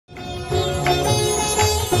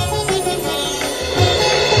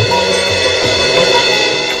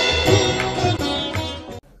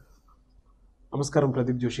నమస్కారం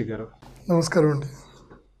ప్రదీప్ జోషి గారు. నమస్కారం అండి.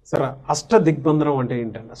 సరే, అష్ట దిగ్బంధనం అంటే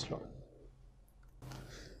ఏంటండి అసలు?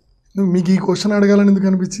 మీకు ఈ క్వశ్చన్ అడగాలని ఎందుకు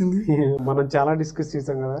అనిపించింది? మనం చాలా డిస్కస్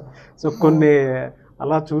చేసాం కదా, సో కొన్ని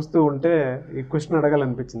అలా చూస్తూ ఉంటే ఈ క్వశ్చన్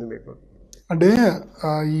అడగాలనిపించింది మీకు. అంటే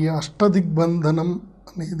ఈ అష్ట దిగ్బంధనం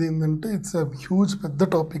అనేది ఏంటంటే ఇట్స్ అ హ్యూజ్ పెద్ద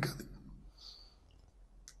టాపిక్. అది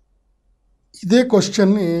ఇదే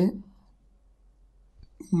క్వశ్చన్ని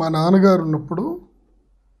మా నాన్నగారు ఉన్నప్పుడు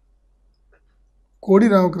కోడి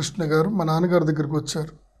రామకృష్ణ గారు మా నాన్నగారి దగ్గరికి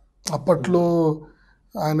వచ్చారు. అప్పట్లో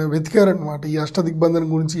ఆయన వెతికారనమాట, ఈ అష్ట దిగ్బంధనం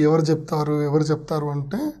గురించి ఎవరు చెప్తారు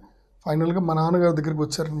అంటే ఫైనల్గా మా నాన్నగారి దగ్గరికి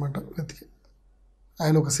వచ్చారనమాట వెతికి.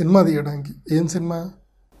 ఆయన ఒక సినిమా తీయడానికి. ఏం సినిమా?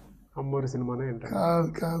 అమ్మోరి సినిమానే.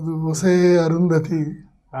 కాదు, ఒసే అరుంధతి,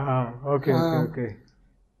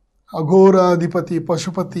 అఘోరాధిపతి,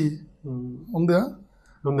 పశుపతి ఉందా?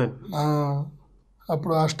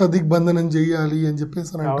 అప్పుడు అష్ట దిగ్బంధనం చేయాలి అని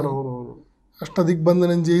చెప్పేసి అని అంటారు. అష్ట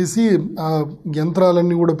దిగ్బంధనం చేసి ఆ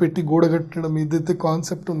యంత్రాలన్నీ కూడా పెట్టి గోడ కట్టడం ఏదైతే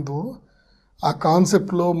కాన్సెప్ట్ ఉందో ఆ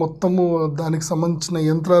కాన్సెప్ట్లో మొత్తము దానికి సంబంధించిన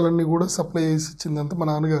యంత్రాలన్నీ కూడా సప్లై చేసి ఇచ్చిందంతా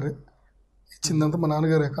మా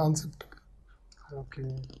నాన్నగారే కాన్సెప్ట్.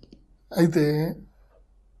 అయితే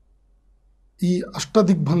ఈ అష్ట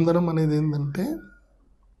దిగ్బంధనం అనేది ఏంటంటే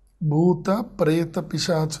భూత ప్రేత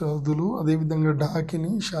పిశాచాదులు, అదేవిధంగా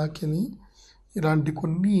డాకిని శాకిని ఇలాంటి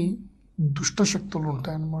కొన్ని దుష్టశక్తులు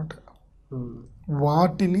ఉంటాయన్నమాట.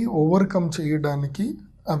 వాటిని ఓవర్కమ్ చేయడానికి,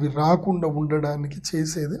 అవి రాకుండా ఉండడానికి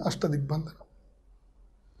చేసేది అష్ట దిగ్బంధనం.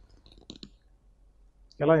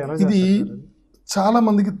 ఇది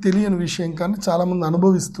చాలామందికి తెలియని విషయం, కానీ చాలామంది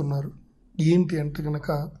అనుభవిస్తున్నారు. ఏంటి అంటే కనుక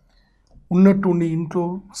ఉన్నట్టుండి ఇంట్లో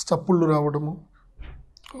చప్పుళ్ళు రావడము,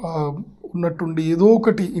 ఉన్నట్టుండి ఏదో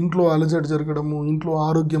ఒకటి ఇంట్లో అలజడి జరగడము, ఇంట్లో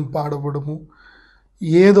ఆరోగ్యం పాడవడము,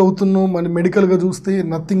 ఏదవుతున్నో మన మెడికల్గా చూస్తే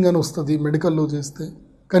నథింగ్ అని వస్తుంది మెడికల్లో చేస్తే,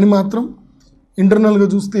 కానీ మాత్రం ఇంటర్నల్గా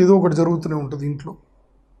చూస్తే ఏదో ఒకటి జరుగుతూనే ఉంటుంది ఇంట్లో.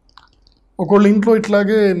 ఒకళ్ళ ఇంట్లో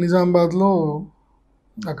ఇట్లాగే నిజామాబాద్లో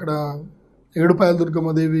అక్కడ ఏడుపాయల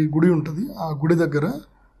దుర్గమ్మదేవి గుడి ఉంటుంది. ఆ గుడి దగ్గర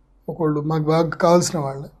ఒకళ్ళు మాకు బాగా కావాల్సిన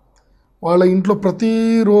వాళ్ళ ఇంట్లో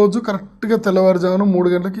ప్రతిరోజు కరెక్ట్గా తెల్లవారుజామున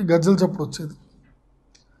 3 గంటలకి గజ్జల చప్పుడు వచ్చేది.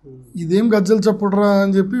 ఇదేం గజ్జల చప్పుడురా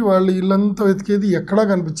అని చెప్పి వాళ్ళు ఇల్లంతా వెతికేది, ఎక్కడా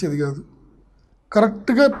కనిపించేది కాదు.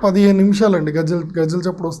 కరెక్ట్గా 15 నిమిషాలండి గజ్జల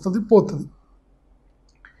చప్పుడు వస్తుంది, పోతుంది.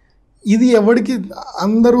 ఇది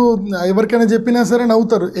ఎవరికైనా చెప్పినా సరే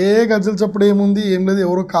నవ్వుతారు. గజ్జల చప్పుడు ఏముంది, ఏం లేదు,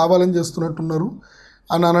 ఎవరో కావాలని చేస్తున్నట్టున్నారు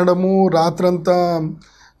అని అనడము. రాత్రంతా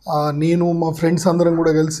నేను మా ఫ్రెండ్స్ అందరం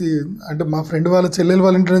కూడా కలిసి, అంటే మా ఫ్రెండ్ వాళ్ళ చెల్లెలు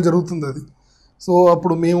వాళ్ళ ఇంట్లోనే జరుగుతుంది అది. సో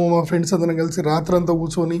అప్పుడు మేము మా ఫ్రెండ్స్ అందరం కలిసి రాత్రంతా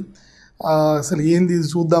కూర్చొని అసలు ఏంది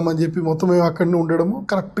చూద్దామని చెప్పి మొత్తం మేము అక్కడనే ఉండడము.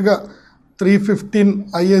 కరెక్ట్గా 3:15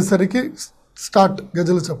 అయ్యేసరికి స్టార్ట్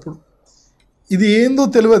గజ్జల చప్పుడు. ఇది ఏందో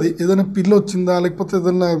తెలియదు, ఏదైనా పిల్లి వచ్చిందా లేకపోతే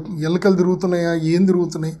ఏదైనా ఎలకలు తిరుగుతున్నాయా, ఏం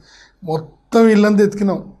తిరుగుతున్నాయి, మొత్తం ఇల్లంతా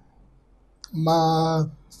ఎతికినాం,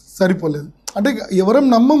 సరిపోలేదు. అంటే ఎవరం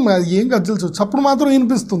నమ్మం, ఏం గజ్జలు చప్పుడు మాత్రం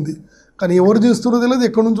వినిపిస్తుంది, కానీ ఎవరు చేస్తారో తెలియదు,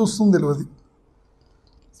 ఎక్కడి నుంచి వస్తుందో తెలియదు.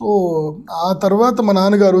 సో ఆ తర్వాత మా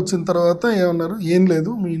నాన్నగారు వచ్చిన తర్వాత ఏమన్నారు, ఏం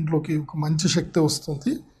లేదు, మీ ఇంట్లోకి ఒక మంచి శక్తి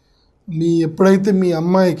వస్తుంది, ఎప్పుడైతే మీ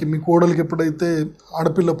అమ్మాయికి, మీ కోడలికి ఎప్పుడైతే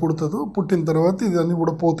ఆడపిల్ల పుడుతుందో, పుట్టిన తర్వాత ఇదన్నీ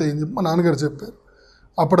కూడా పోతాయని చెప్పి మా నాన్నగారు చెప్పారు.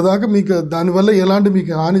 అప్పటిదాకా మీకు దానివల్ల ఎలాంటి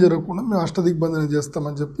మీకు హాని జరగకుండా మేము అష్టదిగ్బంధనం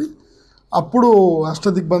చేస్తామని చెప్పి అప్పుడు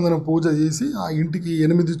అష్టదిగ్బంధన పూజ చేసి ఆ ఇంటికి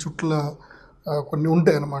 8 చుట్ల కొన్ని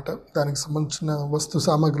ఉంటాయి అన్నమాట, దానికి సంబంధించిన వస్తు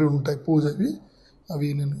సామాగ్రి ఉంటాయి పూజవి. అవి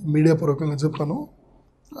నేను మీడియా పూర్వకంగా చెప్పాను.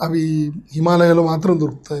 అవి హిమాలయాలో మాత్రం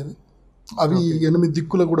దొరుకుతాయి. అవి 8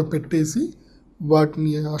 దిక్కులు కూడా పెట్టేసి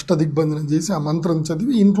వాటిని అష్టదిగ్బంధనం చేసి ఆ మంత్రం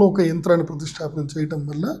చదివి ఇంట్లో ఒక యంత్రాన్ని ప్రతిష్టాపన చేయటం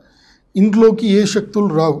వల్ల ఇంట్లోకి ఏ శక్తులు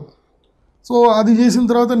రావు. సో అది చేసిన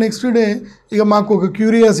తర్వాత నెక్స్ట్ డే ఇక మాకు ఒక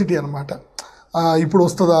క్యూరియాసిటీ అనమాట, ఇప్పుడు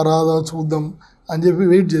వస్తుందా రాదా చూద్దాం అని చెప్పి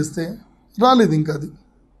వెయిట్ చేస్తే రాలేదు ఇంకా అది.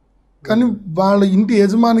 కానీ వాళ్ళ ఇంటి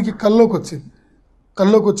యజమానికి కల్లోకి వచ్చి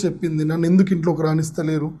చెప్పింది, నన్ను ఎందుకు ఇంట్లోకి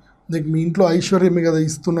రాణిస్తలేరు, నీకు మీ ఇంట్లో ఐశ్వర్యమే కదా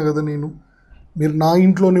ఇస్తున్నా కదా మీరు నా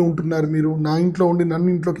ఇంట్లోనే ఉంటున్నారు, మీరు నా ఇంట్లో ఉండి నన్ను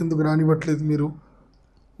ఇంట్లోకి ఎందుకు రానివ్వట్లేదు మీరు,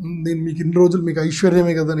 నేను మీకు ఇన్ని రోజులు మీకు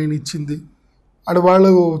ఐశ్వర్యమే కదా నేను ఇచ్చింది. అంటే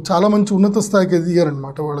వాళ్ళు చాలా మంచి ఉన్నత స్థాయికి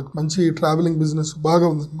ఎదిగారనమాట, వాళ్ళకి మంచి ట్రావెలింగ్ బిజినెస్ బాగా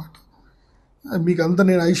ఉందన్నమాట. మీకు అంతా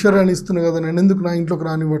నేను ఐశ్వర్యాన్ని ఇస్తున్నా కదా, నేను ఎందుకు నా ఇంట్లోకి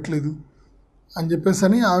రానివ్వట్లేదు అని చెప్పేసి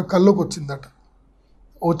అని ఆ కల్లోకి వచ్చిందట.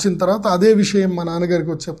 వచ్చిన తర్వాత అదే విషయం మా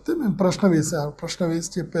నాన్నగారికి వచ్చి చెప్తే మేము ప్రశ్న వేసి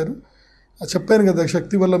చెప్పాను కదా,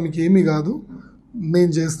 శక్తి వల్ల మీకు ఏమీ కాదు,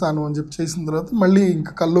 నేను చేస్తాను అని చెప్పి చేసిన తర్వాత మళ్ళీ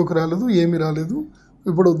ఇంకా కల్లోకి రాలేదు, ఏమీ రాలేదు.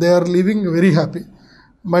 ఇప్పుడు they are living very happy.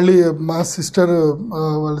 మళ్ళీ మా సిస్టర్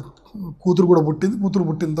వాళ్ళ కూతురు కూడా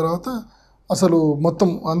పుట్టిన తర్వాత అసలు మొత్తం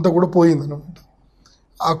అంతా కూడా పోయింది అనమాట.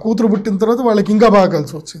 ఆ కూతురు పుట్టిన తర్వాత వాళ్ళకి ఇంకా బాగా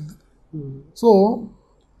కలిసి వచ్చింది. సో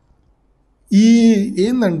ఈ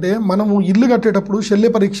ఏంటంటే మనము ఇల్లు కట్టేటప్పుడు శల్య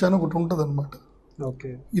పరీక్ష అని ఒకటి ఉంటుంది అనమాట. ఓకే.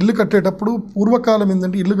 ఇల్లు కట్టేటప్పుడు పూర్వకాలం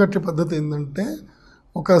ఏంటంటే ఇల్లు కట్టే పద్ధతి ఏంటంటే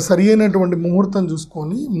ఒక సరి అయినటువంటి ముహూర్తం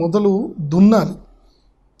చూసుకొని మొదలు దున్నాలి.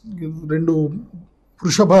 2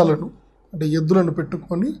 వృషభాలను అంటే ఎద్దులను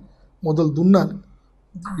పెట్టుకొని మొదలు దున్నాలి.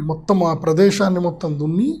 మొత్తం ఆ ప్రదేశాన్ని మొత్తం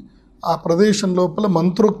దున్ని ఆ ప్రదేశం లోపల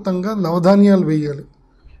మంత్రోక్తంగా నవధాన్యాలు వేయాలి.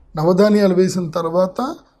 నవధాన్యాలు వేసిన తర్వాత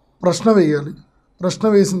ప్రశ్న వేయాలి. ప్రశ్న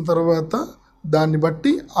వేసిన తర్వాత దాన్ని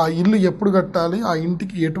బట్టి ఆ ఇల్లు ఎప్పుడు కట్టాలి, ఆ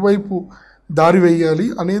ఇంటికి ఎటువైపు దారి వేయాలి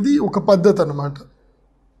అనేది ఒక పద్ధతి అన్నమాట.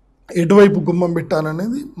 ఎటువైపు గుమ్మం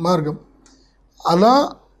పెట్టాలనేది మార్గం. అలా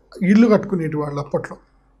ఇల్లు కట్టుకునేటి వాళ్ళు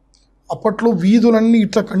అప్పట్లో వీధులన్నీ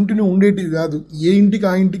ఇట్లా కంటిన్యూ ఉండేటివి కాదు. ఏ ఇంటికి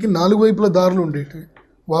ఆ ఇంటికి 4 వైపుల దారులు ఉండేటివి.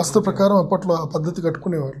 వాస్తు ప్రకారం అప్పట్లో ఆ పద్ధతి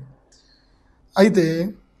కట్టుకునేవాళ్ళు. అయితే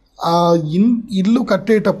ఆ ఇల్లు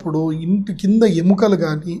కట్టేటప్పుడు ఇంటి కింద ఎముకలు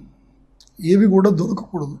కానీ ఏవి కూడా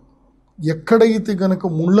దొరకకూడదు. ఎక్కడైతే గనక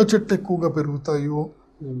ముళ్ళ చెట్లు ఎక్కువగా పెరుగుతాయో,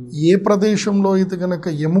 ఏ ప్రదేశంలో అయితే గనక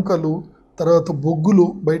ఎముకలు తర్వాత బొగ్గులు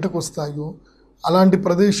బయటకు వస్తాయో అలాంటి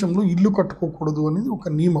ప్రదేశంలో ఇల్లు కట్టుకోకూడదు అనేది ఒక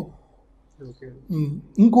నియమం.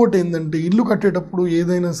 ఇంకోటి ఏంటంటే ఇల్లు కట్టేటప్పుడు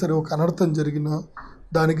ఏదైనా సరే ఒక అనర్థం జరిగినా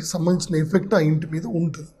దానికి సంబంధించిన ఎఫెక్ట్ ఆ ఇంటి మీద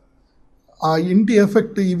ఉంటుంది. ఆ ఇంటి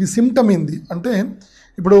ఎఫెక్ట్ ఇవి సిమ్టమ్ ఏంది అంటే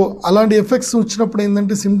ఇప్పుడు అలాంటి ఎఫెక్ట్స్ వచ్చినప్పుడు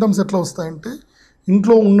ఏంటంటే సిమ్టమ్స్ ఎట్లా వస్తాయంటే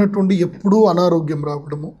ఇంట్లో ఉన్నటువంటి ఎప్పుడూ అనారోగ్యం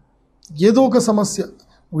రావడము, ఏదో ఒక సమస్య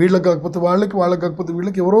వీళ్ళకి కాకపోతే వాళ్ళకి కాకపోతే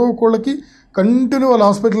వీళ్ళకి ఎవరో ఒకళ్ళకి కంటిన్యూ వాళ్ళు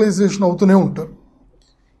హాస్పిటలైజేషన్ అవుతూనే ఉంటారు.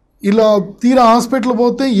 ఇలా తీరా హాస్పిటల్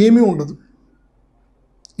పోతే ఏమీ ఉండదు.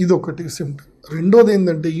 ఇది ఒకటి సిమ్టమ్. రెండోది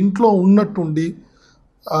ఏంటంటే ఇంట్లో ఉన్నట్టుండి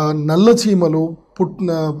నల్ల చీమలు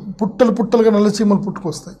పుట్టలుగా నల్ల చీమలు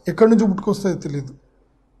పుట్టుకొస్తాయి. ఎక్కడి నుంచి పుట్టుకొస్తాయో తెలియదు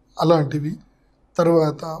అలాంటివి.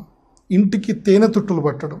 తర్వాత ఇంటికి తేనె తుట్టులు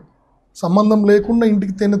పట్టడం, సంబంధం లేకుండా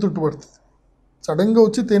ఇంటికి తేనె తుట్టు పడుతుంది. సడన్గా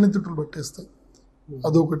వచ్చి తేనె తుట్టులు పట్టేస్తాయి.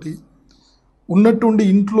 అదొకటి. ఉన్నట్టుండి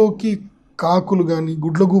ఇంట్లోకి కాకులు కానీ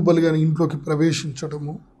గుడ్లగూబలు కానీ ఇంట్లోకి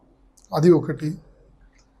ప్రవేశించడము, అది ఒకటి.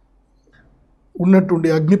 ఉన్నట్టుండి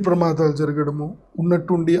అగ్ని ప్రమాదాలు జరగడము,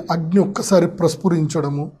 ఉన్నట్టుండి అగ్ని ఒక్కసారి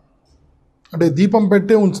ప్రస్ఫురించడము. అంటే దీపం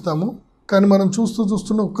పెట్టే ఉంచుతాము కానీ మనం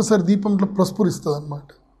చూస్తూనే ఒక్కసారి దీపం ఇట్లా ప్రస్ఫురిస్తుంది అన్నమాట.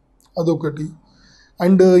 అదొకటి.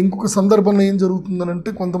 అండ్ ఇంకొక సందర్భంలో ఏం జరుగుతుందనంటే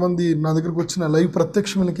కొంతమంది నా దగ్గరికి వచ్చిన లైవ్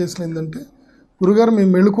ప్రత్యక్షమైన కేసులు ఏంటంటే గురుగారు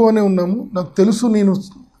మేము మెళుకువనే ఉన్నాము, నాకు తెలుసు నేను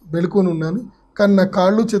మెళుకువని ఉన్నాను కానీ నా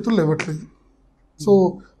కాళ్ళు చేతులు లేవట్లేదు, సో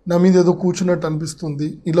నా మీద ఏదో కూర్చున్నట్టు అనిపిస్తుంది,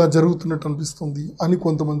 ఇలా జరుగుతున్నట్టు అనిపిస్తుంది అని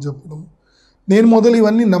కొంతమంది చెప్పడం. నేను మొదలు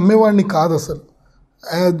ఇవన్నీ నమ్మేవాడిని కాదు అసలు.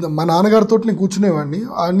 మా నాన్నగారితో నేను కూర్చునేవాడిని,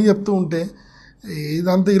 అన్నీ చెప్తూ ఉంటే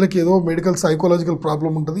ఇదంతా వీళ్ళకి ఏదో మెడికల్ సైకాలజికల్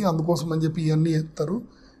ప్రాబ్లం ఉంటుంది అందుకోసం అని చెప్పి ఇవన్నీ చెప్తారు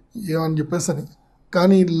ఏమని చెప్పేసి అని.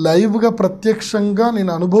 కానీ లైవ్గా ప్రత్యక్షంగా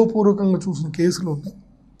నేను అనుభవపూర్వకంగా చూసిన కేసులు ఉన్నాయి.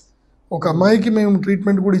 ఒక అమ్మాయికి మేము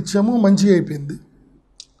ట్రీట్మెంట్ కూడా ఇచ్చాము, మంచిగా అయిపోయింది.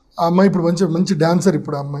 ఆ అమ్మాయి ఇప్పుడు మంచి డాన్సర్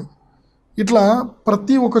ఇప్పుడు ఆ అమ్మాయి. ఇట్లా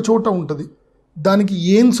ప్రతి ఒక్క చోట ఉంటుంది. దానికి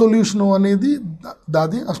ఏం సొల్యూషను అనేది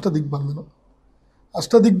దాది అష్టదిగ్బంధనం.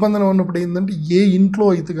 అష్టదిగ్బంధనం అన్నప్పుడు ఏంటంటే ఏ ఇంట్లో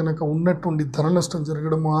అయితే కనుక ఉన్నట్టుండి ధన నష్టం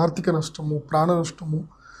జరగడము, ఆర్థిక నష్టము, ప్రాణ నష్టము,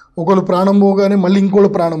 ఒకళ్ళు ప్రాణం పోగానే మళ్ళీ ఇంకోళ్ళు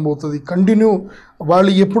ప్రాణం పోతుంది, కంటిన్యూ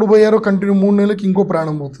వాళ్ళు ఎప్పుడు పోయారో కంటిన్యూ 3 నెలలకి ఇంకో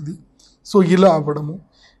ప్రాణం పోతుంది. సో ఇలా అవ్వడము,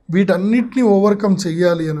 వీటన్నిటిని ఓవర్కమ్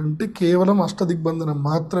చేయాలి అని అంటే కేవలం అష్టదిగ్బంధనం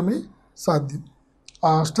మాత్రమే సాధ్యం.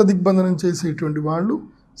 ఆ అష్టదిగ్బంధనం చేసేటువంటి వాళ్ళు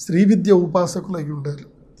శ్రీ విద్య ఉపాసకులు అయి ఉండాలి.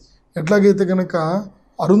 ఎట్లాగైతే కనుక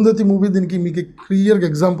అరుంధతి మూవీ దీనికి మీకు క్లియర్గా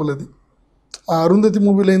ఎగ్జాంపుల్ అది. ఆ అరుంధతి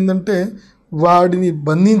మూవీలో ఏంటంటే వాడిని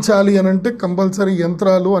బంధించాలి అని అంటే కంపల్సరీ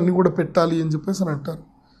యంత్రాలు అన్నీ కూడా పెట్టాలి అని చెప్పేసి అని అంటారు.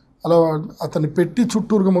 అలా అతన్ని పెట్టి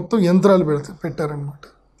చుట్టూరుగా మొత్తం యంత్రాలు పెట్టారనమాట.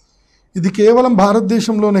 ఇది కేవలం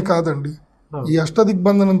భారతదేశంలోనే కాదండి. ఈ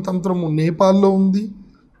అష్టదిగ్బంధనం తంత్రము నేపాల్లో ఉంది,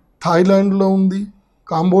 థాయిలాండ్లో ఉంది,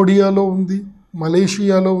 కాంబోడియాలో ఉంది,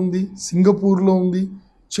 మలేషియాలో ఉంది, సింగపూర్లో ఉంది,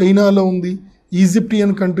 చైనాలో ఉంది,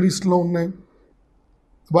 ఈజిప్టియన్ కంట్రీస్లో ఉన్నాయి.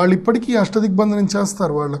 వాళ్ళు ఇప్పటికీ అష్టదిగ్బంధనం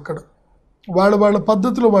చేస్తారు. వాళ్ళు అక్కడ వాళ్ళ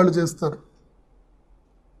పద్ధతిలో వాళ్ళు చేస్తారు.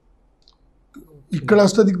 ఇక్కడ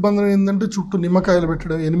అష్టదిగ్బంధనం ఏంటంటే చుట్టూ నిమ్మకాయలు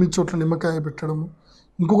పెట్టడం, 8 చోట్ల నిమ్మకాయ పెట్టడము.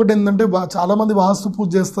 ఇంకొకటి ఏంటంటే చాలామంది వాస్తు పూజ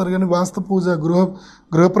చేస్తారు కానీ వాస్తు పూజ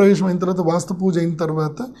గృహప్రవేశం అయిన తర్వాత వాస్తు పూజ అయిన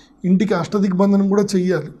తర్వాత ఇంటికి అష్టదిగ్బంధనం కూడా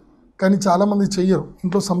చెయ్యాలి. కానీ చాలామంది చెయ్యరు.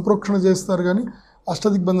 ఇంట్లో సంప్రోక్షణ చేస్తారు కానీ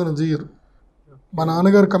అష్టదిగ్బంధనం చెయ్యరు. మా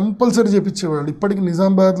నాన్నగారు కంపల్సరీ చేయించేవాళ్ళు. ఇప్పటికి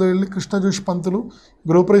నిజామాబాద్లో వెళ్ళి కృష్ణజోషి పంతులు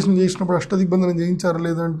గృహప్రవేశం చేసినప్పుడు అష్టదిగ్బంధనం చేయించారా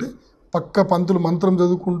లేదంటే పక్క పంతులు మంత్రం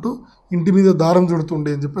చదువుకుంటూ ఇంటి మీద దారం చుడుతుండే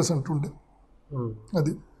అని చెప్పేసి అంటుండే.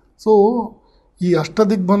 అది. సో ఈ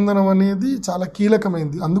అష్టదిగ్బంధనం అనేది చాలా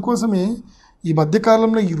కీలకమైంది. అందుకోసమే ఈ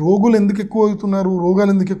మధ్యకాలంలో ఈ రోగులు ఎందుకు ఎక్కువ అవుతున్నారు,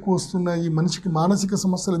 రోగాలు ఎందుకు ఎక్కువ వస్తున్నాయి, మనిషికి మానసిక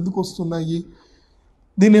సమస్యలు ఎందుకు వస్తున్నాయి,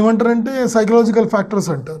 దీన్ని ఏమంటారంటే సైకలాజికల్ ఫ్యాక్టర్స్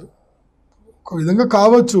అంటారు. ఒక విధంగా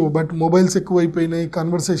కావచ్చు, బట్ మొబైల్స్ ఎక్కువైపోయినాయి,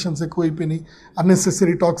 కన్వర్సేషన్స్ ఎక్కువైపోయినాయి,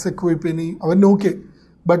 అన్నెసెసరీ టాక్స్ ఎక్కువైపోయినాయి, అవన్నీ ఓకే.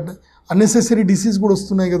 బట్ అన్నెసెసరీ డిసీజ్ కూడా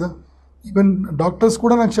వస్తున్నాయి కదా. ఈవెన్ డాక్టర్స్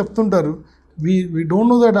కూడా నాకు చెప్తుంటారు, we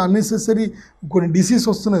don't know that unnecessary కొన్ని డిసీజ్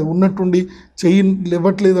వస్తున్నాయి. ఉన్నట్టుండి చెయ్యి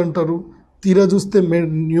లేవట్లేదు అంటారు, తీరా చూస్తే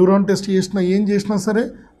న్యూరాన్ టెస్ట్ చేసినా ఏం చేసినా సరే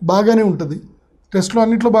బాగానే ఉంటుంది, టెస్ట్లో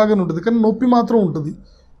అన్నింటిలో బాగానే ఉంటుంది, కానీ నొప్పి మాత్రం ఉంటుంది.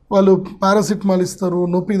 వాళ్ళు పారాసిటమాల్ ఇస్తారు,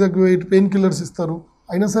 నొప్పి తగ్గే పెయిన్ కిల్లర్స్ ఇస్తారు,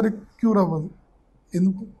 అయినా సరే క్యూర్ అవ్వదు.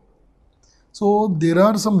 ఎందుకు? So there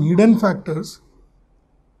are some hidden factors.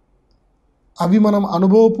 అవి మనం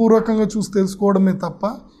అనుభవపూర్వకంగా చూసి తెలుసుకోవడమే తప్ప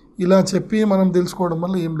ఇలా చెప్పి మనం తెలుసుకోవడం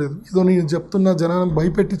వల్ల ఏం లేదు. ఏదో నేను చెప్తున్నా జనాన్ని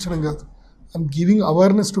భయపెట్టించడం కాదు. I'm giving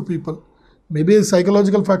awareness to people. Maybe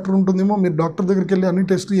psychological factor ఉంటుందేమో, మీరు డాక్టర్ దగ్గరికి వెళ్ళి అన్ని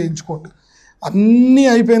టెస్టులు చేయించుకోండి. అన్నీ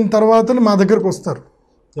అయిపోయిన తర్వాతనే మా దగ్గరకు వస్తారు.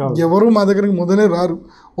 ఎవరు మా దగ్గరికి మొదలే రారు.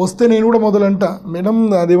 వస్తే నేను కూడా మొదలంటా, మేడం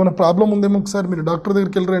అదేమైనా ప్రాబ్లం ఉందేమో ఒకసారి మీరు డాక్టర్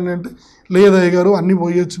దగ్గరికి వెళ్ళరండి అంటే, లేదయ్య గారు అన్నీ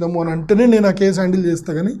పోయొచ్చినాము అని అంటేనే నేను ఆ కేసు హ్యాండిల్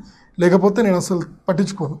చేస్తా, కానీ లేకపోతే నేను అసలు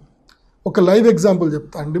పట్టించుకోను. ఒక లైవ్ ఎగ్జాంపుల్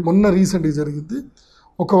చెప్తా అండి. మొన్న రీసెంట్గా జరిగింది.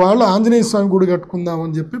 ఒక వాళ్ళు ఆంజనేయ స్వామి గుడి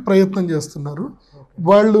కట్టుకుందామని చెప్పి ప్రయత్నం చేస్తున్నారు.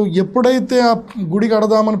 వాళ్ళు ఎప్పుడైతే ఆ గుడి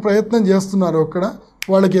కడదామని ప్రయత్నం చేస్తున్నారో అక్కడ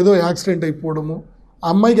వాళ్ళకి ఏదో యాక్సిడెంట్ అయిపోవడము, ఆ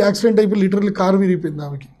అమ్మాయికి యాక్సిడెంట్ అయిపోయి లిటరల్లీ కారు విరిగిపోయింది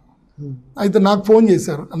ఆమెకి. అయితే నాకు ఫోన్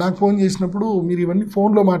చేశారు. నాకు ఫోన్ చేసినప్పుడు, మీరు ఇవన్నీ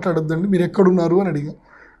ఫోన్లో మాట్లాడొద్దండి, మీరు ఎక్కడున్నారు అని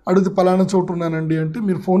అడిగితే పలానా చోటు ఉన్నానండి అంటే,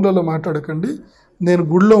 మీరు ఫోన్లలో మాట్లాడకండి, నేను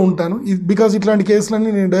గుడిలో ఉంటాను. బికాజ్ ఇట్లాంటి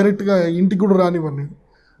కేసులన్నీ నేను డైరెక్ట్గా ఇంటికి కూడా రానివ్వను.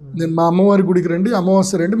 నేను మా అమ్మవారి గుడికి రండి,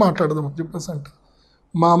 అమావాస్య రండి మాట్లాడదామని చెప్పేసి అంట.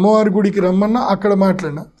 మా అమ్మవారి గుడికి రమ్మన్నా అక్కడ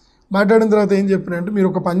మాట్లాడిన తర్వాత ఏం చెప్పినా అంటే, మీరు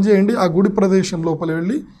ఒక పని చేయండి, ఆ గుడి ప్రదేశం లోపల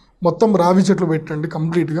వెళ్ళి మొత్తం రావి చెట్లు పెట్టండి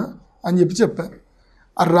కంప్లీట్గా అని చెప్పారు.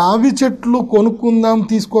 ఆ రావి చెట్లు కొనుక్కుందాం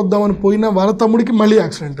తీసుకొద్దామని పోయిన వాళ్ళ తమ్ముడికి మళ్ళీ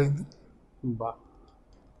యాక్సిడెంట్ అయింది.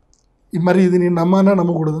 మరి ఇది నేను నమ్మానా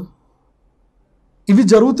నమ్మకూడదు? ఇవి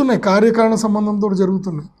జరుగుతున్నాయి, కార్యకారణ సంబంధంతో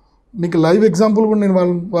జరుగుతున్నాయి. మీకు లైవ్ ఎగ్జాంపుల్ కూడా నేను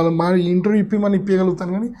వాళ్ళ మా ఇంటర్వ్యూ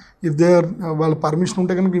ఇప్పగలుగుతాను, కానీ ఇఫ్ దే ఆర్ వాళ్ళ పర్మిషన్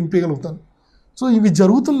ఉంటే కనుక ఇప్పగలుగుతాను. సో ఇవి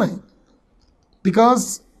జరుగుతున్నాయి బికాజ్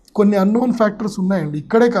కొన్ని అన్నోన్ ఫ్యాక్టర్స్ ఉన్నాయండి.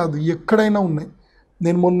 ఇక్కడే కాదు, ఎక్కడైనా ఉన్నాయి.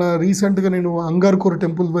 నేను మొన్న రీసెంట్గా అంగార్కూర్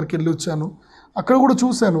టెంపుల్ వరకు వెళ్ళి వచ్చాను. అక్కడ కూడా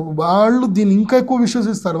చూశాను, వాళ్ళు దీన్ని ఇంకా ఎక్కువ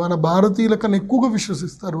విశ్వసిస్తారు, మన భారతీయుల కన్నా ఎక్కువగా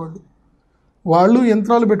విశ్వసిస్తారు. వాళ్ళు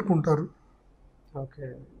యంత్రాలు పెట్టుకుంటారు. ఓకే.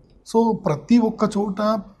 సో ప్రతి ఒక్క చోట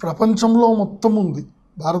ప్రపంచంలో మొత్తం ఉంది,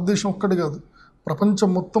 భారతదేశం ఒక్కటి కాదు, ప్రపంచం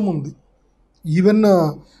మొత్తం ఉంది. ఈవెన్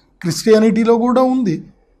క్రిస్టియానిటీలో కూడా ఉంది,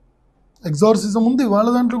 ఎగ్జార్సిజం ఉంది, వాళ్ళ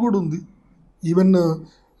దాంట్లో కూడా ఉంది. ఈవెన్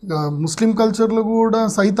ముస్లిం కల్చర్లో కూడా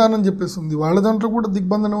సైతాన్ అని చెప్పేసి ఉంది, వాళ్ళ దాంట్లో కూడా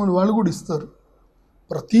దిగ్బంధనం అని వాళ్ళు కూడా ఇస్తారు.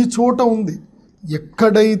 ప్రతి చోట ఉంది.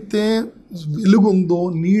 ఎక్కడైతే వెలుగు ఉందో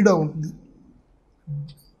నీడ ఉంది.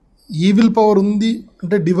 ఈవిల్ పవర్ ఉంది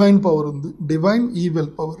అంటే డివైన్ పవర్ ఉంది, డివైన్ ఈవిల్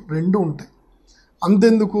పవర్ రెండు ఉంటాయి.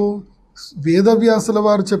 అంతెందుకు, వేదవ్యాసుల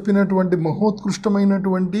వారు చెప్పినటువంటి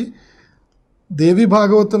మహోత్కృష్టమైనటువంటి దేవి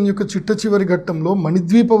భాగవతం యొక్క చిట్ట చివరి ఘట్టంలో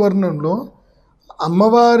మణిద్వీప వర్ణంలో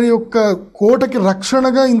అమ్మవారి యొక్క కోటకి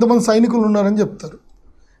రక్షణగా ఇంతమంది సైనికులు ఉన్నారని చెప్తారు.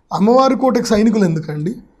 అమ్మవారి కోటకి సైనికులు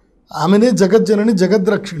ఎందుకండి? ఆమెనే జగజ్జనని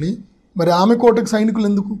జగద్రక్షిణి, మరి ఆమె కోటకి సైనికులు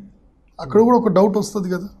ఎందుకు? అక్కడ కూడా ఒక డౌట్ వస్తుంది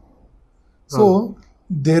కదా. So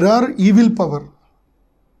there are evil power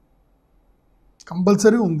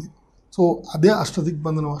compulsory ఉంది. సో అదే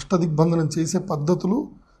అష్టదిగ్బంధనం. అష్టదిగ్బంధనం చేసే పద్ధతులు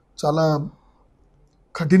చాలా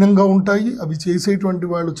కఠినంగా ఉంటాయి. అవి చేసేటువంటి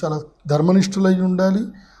వాళ్ళు చాలా ధర్మనిష్ఠులై ఉండాలి,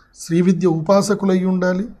 శ్రీవిద్య ఉపాసకులై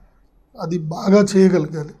ఉండాలి, అది బాగా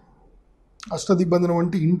చేయగలగాలి. అష్టదిగ్బంధనం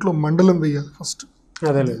అంటే ఇంట్లో మండలం వేయాలి ఫస్ట్.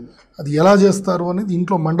 అది ఎలా చేస్తారు అనేది,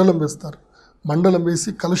 ఇంట్లో మండలం వేస్తారు. మండలం వేసి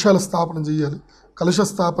కలశాల స్థాపన చేయాలి. కలశ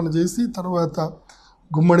స్థాపన చేసి తర్వాత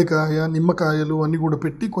గుమ్మడికాయ, నిమ్మకాయలు అన్నీ కూడా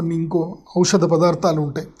పెట్టి, కొన్ని ఇంకో ఔషధ పదార్థాలు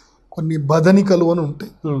ఉంటాయి, కొన్ని బదనికలు అని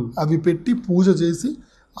ఉంటాయి, అవి పెట్టి పూజ చేసి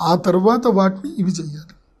ఆ తర్వాత వాటిని ఇవి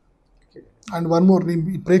చేయాలి. అండ్ వన్ మోర్, నేను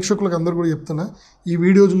ఈ ప్రేక్షకులకు అందరూ కూడా చెప్తున్నా, ఈ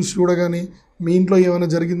వీడియో చూసి చూడగానే మీ ఇంట్లో ఏమైనా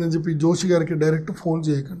జరిగిందని చెప్పి జోషి గారికి డైరెక్ట్ ఫోన్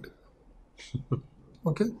చేయకండి.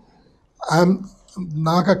 ఓకే,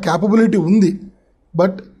 నాకు ఆ క్యాపబిలిటీ ఉంది,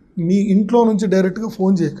 బట్ మీ ఇంట్లో నుంచి డైరెక్ట్గా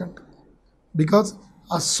ఫోన్ చేయకండి. బికాజ్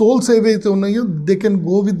ఆ సోల్స్ ఏవైతే ఉన్నాయో they can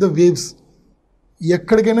go with the waves.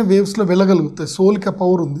 ఎక్కడికైనా వేవ్స్లో వెళ్ళగలుగుతాయి. సోల్కి ఆ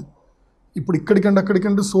పవర్ ఉంది. ఇప్పుడు ఇక్కడికంటే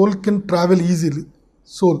అక్కడికంటే soul can travel easily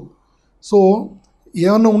soul. So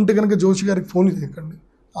ఏమన్నా ఉంటే కనుక జోషి గారికి ఫోన్ చేయకండి.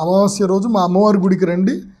 అమావాస్య రోజు మా అమ్మవారి గుడికి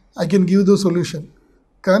రండి, I can give the solution,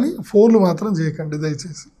 కానీ ఫోన్లు మాత్రం చేయకండి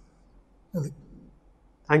దయచేసి. అది.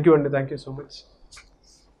 థ్యాంక్ యూ అండి, థ్యాంక్ యూ సో మచ్.